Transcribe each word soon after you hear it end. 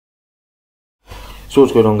So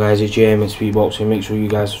what's going on, guys? It's JM at Speedboxing. Make sure you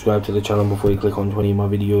guys subscribe to the channel before you click on 20 of my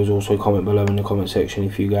videos. Also comment below in the comment section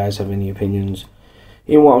if you guys have any opinions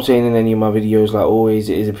in what I'm saying in any of my videos. Like always,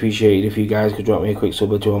 it is appreciated if you guys could drop me a quick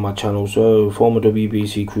sub or two on my channel. So former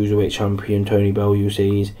WBC Cruiserweight champion Tony Bellew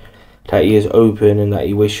says that he is open and that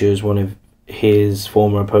he wishes one of his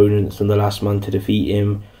former opponents and the last man to defeat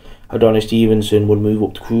him, Adonis Stevenson, would move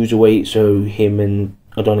up to Cruiserweight so him and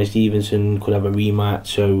Adonis Stevenson could have a rematch,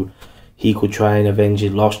 so he could try and avenge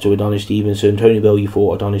his loss to Adonis Stevenson. Tony Bellew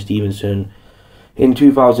fought Adonis Stevenson in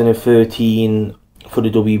 2013 for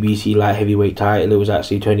the WBC light heavyweight title. It was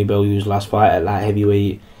actually Tony Bellew's last fight at light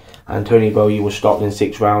heavyweight, and Tony Bellew was stopped in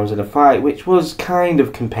 6 rounds in a fight which was kind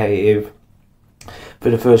of competitive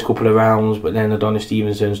for the first couple of rounds, but then Adonis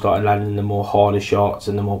Stevenson started landing the more harder shots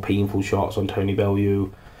and the more painful shots on Tony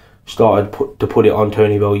Bellew, started to put it on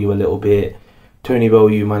Tony Bellew a little bit. Tony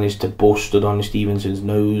Bellew managed to bust Adonis Stevenson's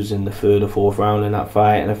nose in the 3rd or 4th round in that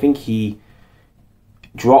fight, and I think he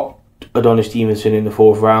dropped Adonis Stevenson in the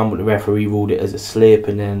 4th round, but the referee ruled it as a slip,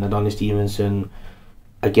 and then Adonis Stevenson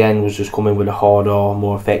again was just coming with a harder,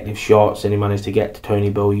 more effective shots, and he managed to get to Tony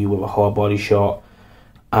Bellew with a hard body shot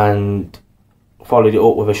and followed it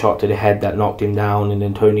up with a shot to the head that knocked him down, and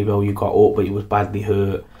then Tony Bellew got up but he was badly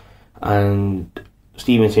hurt, and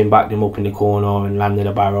Stevenson backed him up in the corner and landed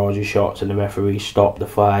a barrage of shots, and the referee stopped the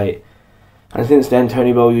fight. And since then,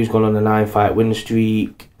 Tony Bellew's gone on a 9-fight win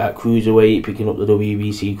streak at Cruiserweight, picking up the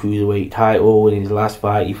WBC Cruiserweight title. In his last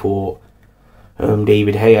fight, he fought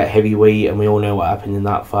David Haye at heavyweight, and we all know what happened in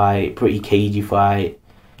that fight. Pretty cagey fight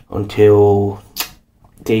until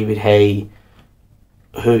David Haye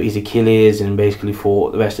hurt his Achilles and basically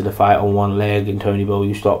fought the rest of the fight on one leg, and Tony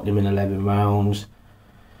Bellew stopped him in 11 rounds.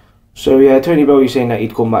 So yeah, Tony Bellew saying that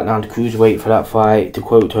he'd come back down to Cruiserweight for that fight. To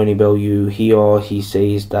quote Tony Bellew here, he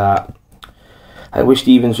says that, "I wish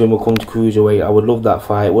Stevenson would come to Cruiserweight. I would love that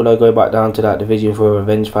fight. Would I go back down to that division for a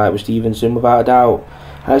revenge fight with Stevenson? Without a doubt.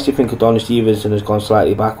 I actually think Adonis Stevenson has gone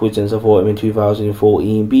slightly backwards since I fought him in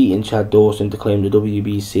 2014. Beating Chad Dawson to claim the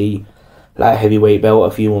WBC light heavyweight belt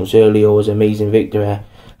a few months earlier was an amazing victory,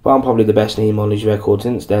 but I'm probably the best name on his record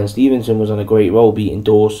since then. Stevenson was on a great roll, beating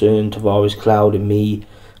Dawson, Tavares Cloud and me.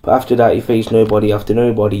 But after that, he faced nobody after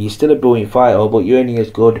nobody. He's still a brilliant fighter, but you're only as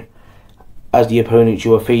good as the opponents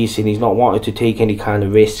you are facing. He's not wanted to take any kind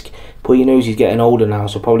of risk, but he knows he's getting older now,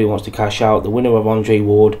 so probably wants to cash out. The winner of Andre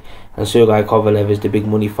Ward and Sergey Kovalev is the big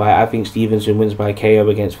money fight. I think Stevenson wins by KO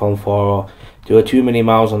against Fonfara. There are too many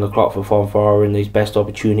miles on the clock for Fonfara, and his best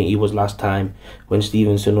opportunity was last time when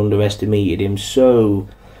Stevenson underestimated him." So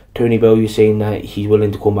Tony Bellew saying that he's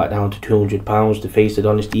willing to come back down to 200 pounds to face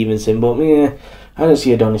Adonis Stevenson, but yeah, I don't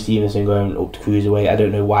see Adonis Stevenson going up to Cruiserweight. I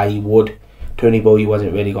don't know why he would. Tony Bellew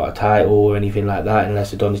hasn't really got a title or anything like that,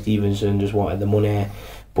 unless Adonis Stevenson just wanted the money.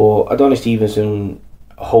 But Adonis Stevenson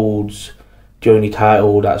holds the only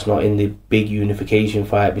title that's not in the big unification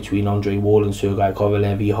fight between Andre Ward and Sergey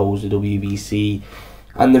Kovalev. He holds the WBC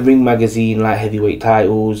and the Ring Magazine light heavyweight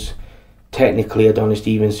titles. Technically, Adonis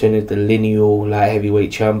Stevenson is the lineal light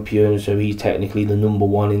heavyweight champion, so he's technically the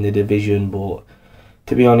 #1 in the division, but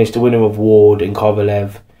to be honest, the winner of Ward and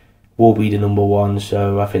Kovalev will be the #1,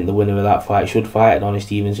 so I think the winner of that fight should fight Adonis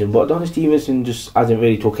Stevenson. But Adonis Stevenson just hasn't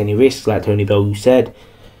really took any risks, like Tony Bellew said.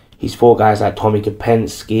 He's fought guys like Tommy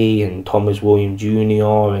Kopensky and Thomas William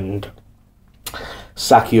Jr. and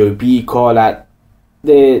Sakio Bika. Like,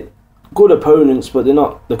 they're good opponents, but they're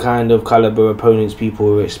not the kind of caliber opponents people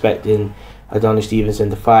were expecting Adonis Stevenson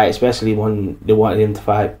to fight, especially when they wanted him to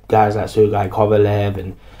fight guys like Sergey Kovalev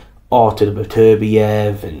and Artur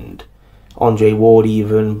Beterbiev and Andre Ward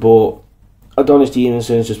even. But Adonis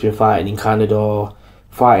Stevenson's just been fighting in Canada,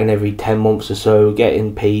 fighting every 10 months or so,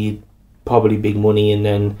 getting paid probably big money, and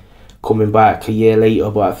then coming back a year later.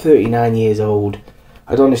 But at 39 years old,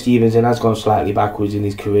 Adonis Stevenson has gone slightly backwards in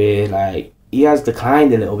his career. Like, he has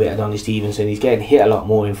declined a little bit, Adonis Stevenson. He's getting hit a lot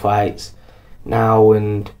more in fights now,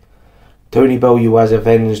 and Tony Bellew has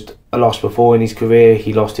avenged a loss before in his career.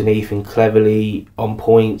 He lost to Nathan Cleverly on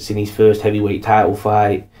points in his first heavyweight title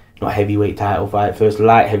fight. Not heavyweight title fight, first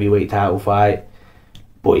light heavyweight title fight.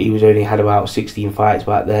 But he was only had about 16 fights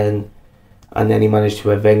back then. And then he managed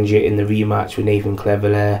to avenge it in the rematch with Nathan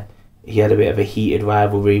Cleverly. He had a bit of a heated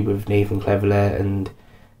rivalry with Nathan Cleverly, and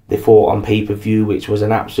they fought on pay-per-view, which was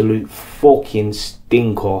an absolute fucking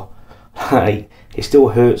stinker. Like, it still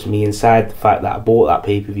hurts me inside, the fact that I bought that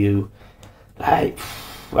pay-per-view. Like,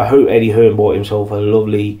 I hope Eddie Hearn bought himself a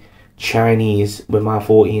lovely Chinese with my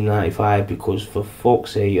 14.95, because for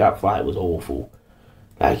fuck's sake, that fight was awful.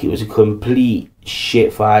 Like, it was a complete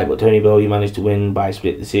shit fight, but Tony Bellew managed to win by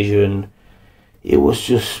split decision. It was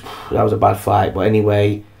just, that was a bad fight. But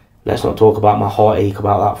anyway, let's not talk about my heartache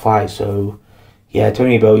about that fight. So yeah,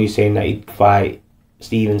 Tony Bellew saying that he'd fight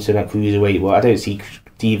Stevenson at cruiserweight. Well, I don't see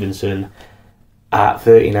Stevenson at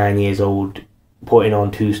 39 years old putting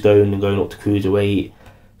on 2 stone and going up to cruiserweight.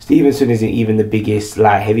 Stevenson isn't even the biggest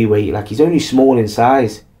light heavyweight. Like, he's only small in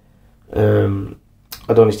size.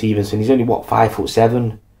 Adonis Stevenson, he's only what,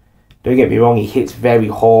 5'7". Don't get me wrong, he hits very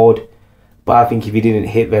hard, but I think if he didn't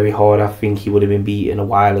hit very hard, I think he would have been beaten a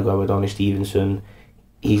while ago. Adonis Stevenson,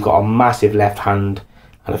 he's got a massive left hand,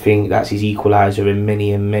 and I think that's his equaliser in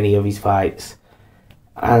many and many of his fights.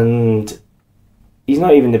 And he's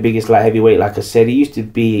not even the biggest light heavyweight. Like I said, he used to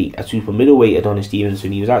be a super middleweight, Adonis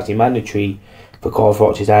Stevenson. He was actually mandatory for Carl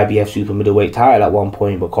Froch's IBF super middleweight title at one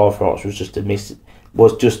point, but Carl Froch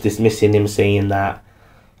was just dismissing him, saying that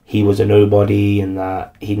he was a nobody and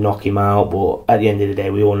that he'd knock him out. But at the end of the day,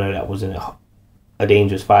 we all know that wasn't a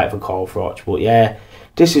dangerous fight for Carl Froch. But yeah,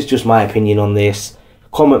 this is just my opinion on this.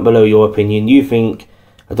 Comment below your opinion. You think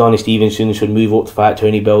Adonis Stevenson should move up to fight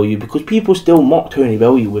Tony Bellew? Because people still mock Tony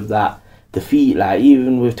Bellew with that defeat. Like,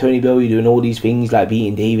 even with Tony Bellew doing all these things like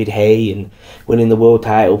beating David Haye and winning the world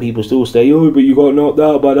title, people still say, oh, but you got knocked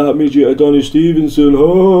out by that midget Adonis Stevenson.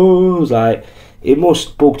 Oh, it's like, it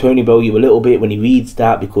must bug Tony Bellew a little bit when he reads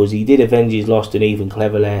that, because he did avenge his loss to Nathan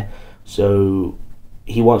Cleverley, so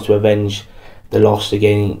he wants to avenge the loss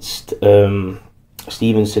against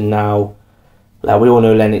Stevenson now. Like, we all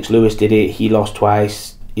know Lennox Lewis did it. He lost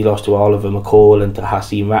twice. He lost to Oliver McCall and to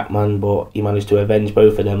Hasim Rahman, but he managed to avenge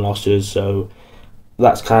both of them losses. So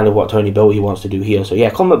that's kind of what Tony Bellew wants to do here. So yeah,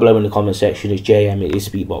 comment below in the comment section. It's JM, it is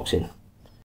Speedboxing.